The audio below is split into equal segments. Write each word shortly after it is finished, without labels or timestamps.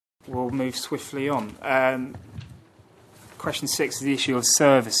We'll move swiftly on. Question 6 is the issue of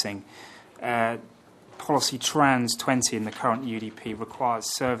servicing. Policy Trans 20 in the current UDP requires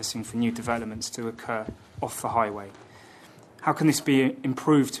servicing for new developments to occur off the highway. How can this be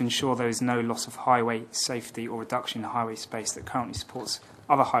improved to ensure there is no loss of highway safety or reduction in highway space that currently supports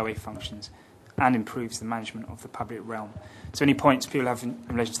other highway functions and improves the management of the public realm? So any points people have in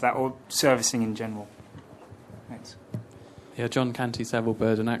relation to that, or servicing in general? Thanks. Yeah, John Canty, Savile,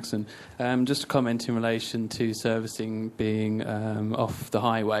 Bird and Axon. Just a comment in relation to servicing being off the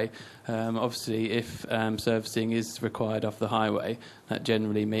highway. Obviously, if servicing is required off the highway, that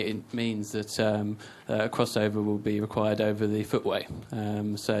generally means that crossover will be required over the footway.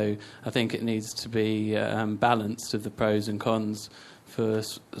 So I think it needs to be balanced of the pros and cons for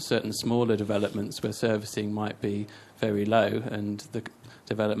certain smaller developments where servicing might be very low and the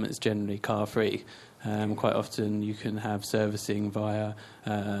development is generally car-free. Quite often you can have servicing via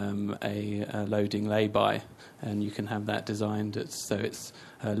a loading lay-by, and you can have that designed so it's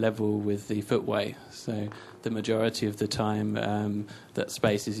level with the footway. So the majority of the time that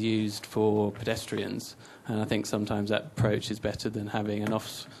space is used for pedestrians, and I think sometimes that approach is better than having an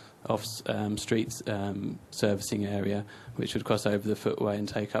off-street servicing area which would cross over the footway and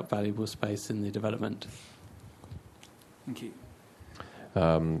take up valuable space in the development. Thank you.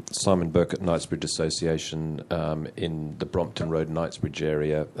 Simon Burke at Knightsbridge Association. In the Brompton Road, Knightsbridge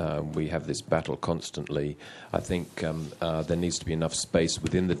area, we have this battle constantly. I think there needs to be enough space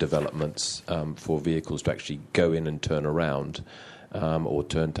within the developments for vehicles to actually go in and turn around, or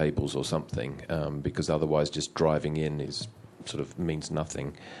turntables or something, because otherwise just driving in is sort of means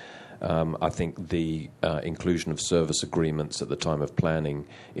nothing. I think the inclusion of service agreements at the time of planning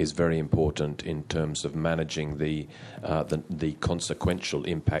is very important in terms of managing the consequential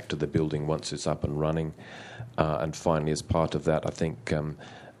impact of the building once it's up and running. And finally, as part of that, I think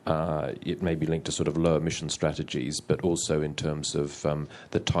it may be linked to sort of low emission strategies, but also in terms of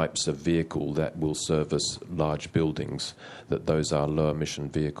the types of vehicle that will service large buildings, that those are low emission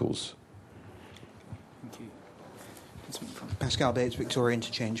vehicles. Pascal Bates, Victoria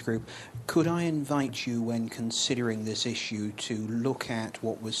Interchange Group. Could I invite you, when considering this issue, to look at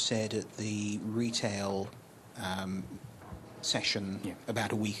what was said at the retail session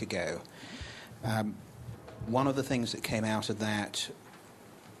about a week ago? One of the things that came out of that,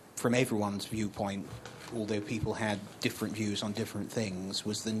 from everyone's viewpoint, although people had different views on different things,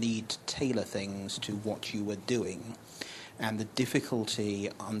 was the need to tailor things to what you were doing, and the difficulty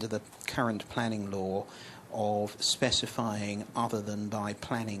under the current planning law of specifying, other than by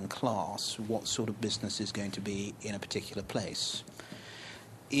planning class, what sort of business is going to be in a particular place.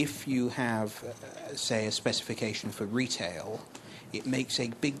 If you have, say, a specification for retail, it makes a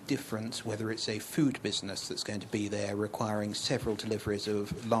big difference whether it's a food business that's going to be there requiring several deliveries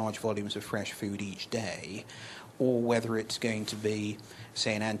of large volumes of fresh food each day, or whether it's going to be,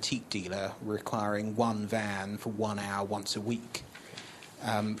 say, an antique dealer requiring one van for 1 hour once a week.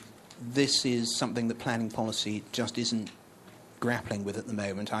 This is something that planning policy just isn't grappling with at the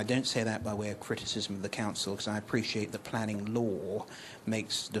moment. I don't say that by way of criticism of the council, because I appreciate that planning law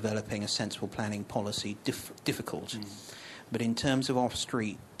makes developing a sensible planning policy difficult. But in terms of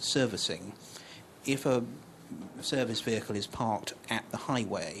off-street servicing, if a service vehicle is parked at the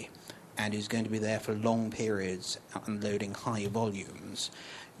highway and is going to be there for long periods unloading high volumes,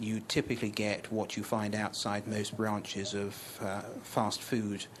 you typically get what you find outside most branches of fast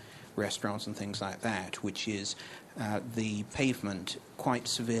food restaurants and things like that, which is the pavement quite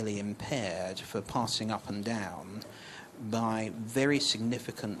severely impaired for passing up and down by very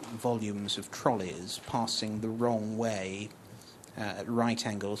significant volumes of trolleys passing the wrong way at right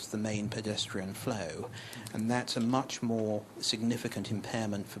angles to the main pedestrian flow. And that's a much more significant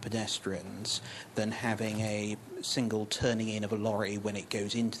impairment for pedestrians than having a single turning in of a lorry when it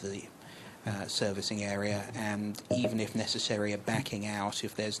goes into the servicing area, and even if necessary a backing out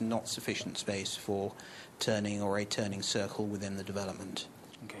if there's not sufficient space for turning or a turning circle within the development.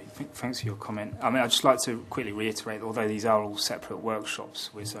 Okay, thanks for your comment. I mean, I'd just like to quickly reiterate, although these are all separate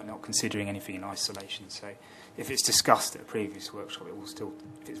workshops, we're certainly not considering anything in isolation. So if it's discussed at a previous workshop, it will still,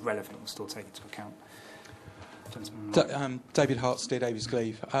 if it's relevant, it will still take into account. David Hartstead, Davies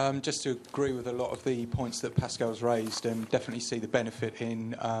Cleave. Just to agree with a lot of the points that Pascal's raised, and definitely see the benefit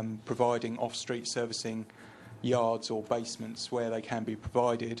in providing off-street servicing yards or basements where they can be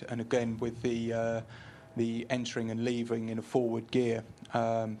provided, and again with the entering and leaving in a forward gear,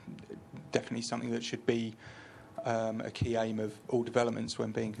 definitely something that should be a key aim of all developments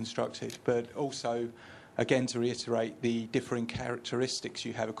when being constructed. But also, again, to reiterate the differing characteristics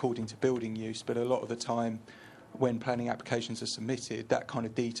you have according to building use, but a lot of the time when planning applications are submitted, that kind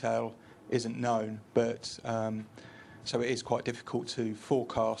of detail isn't known. But so it is quite difficult to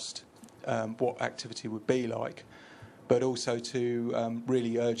forecast what activity would be like, but also to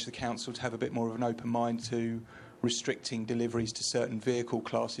really urge the council to have a bit more of an open mind to restricting deliveries to certain vehicle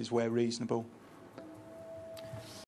classes where reasonable.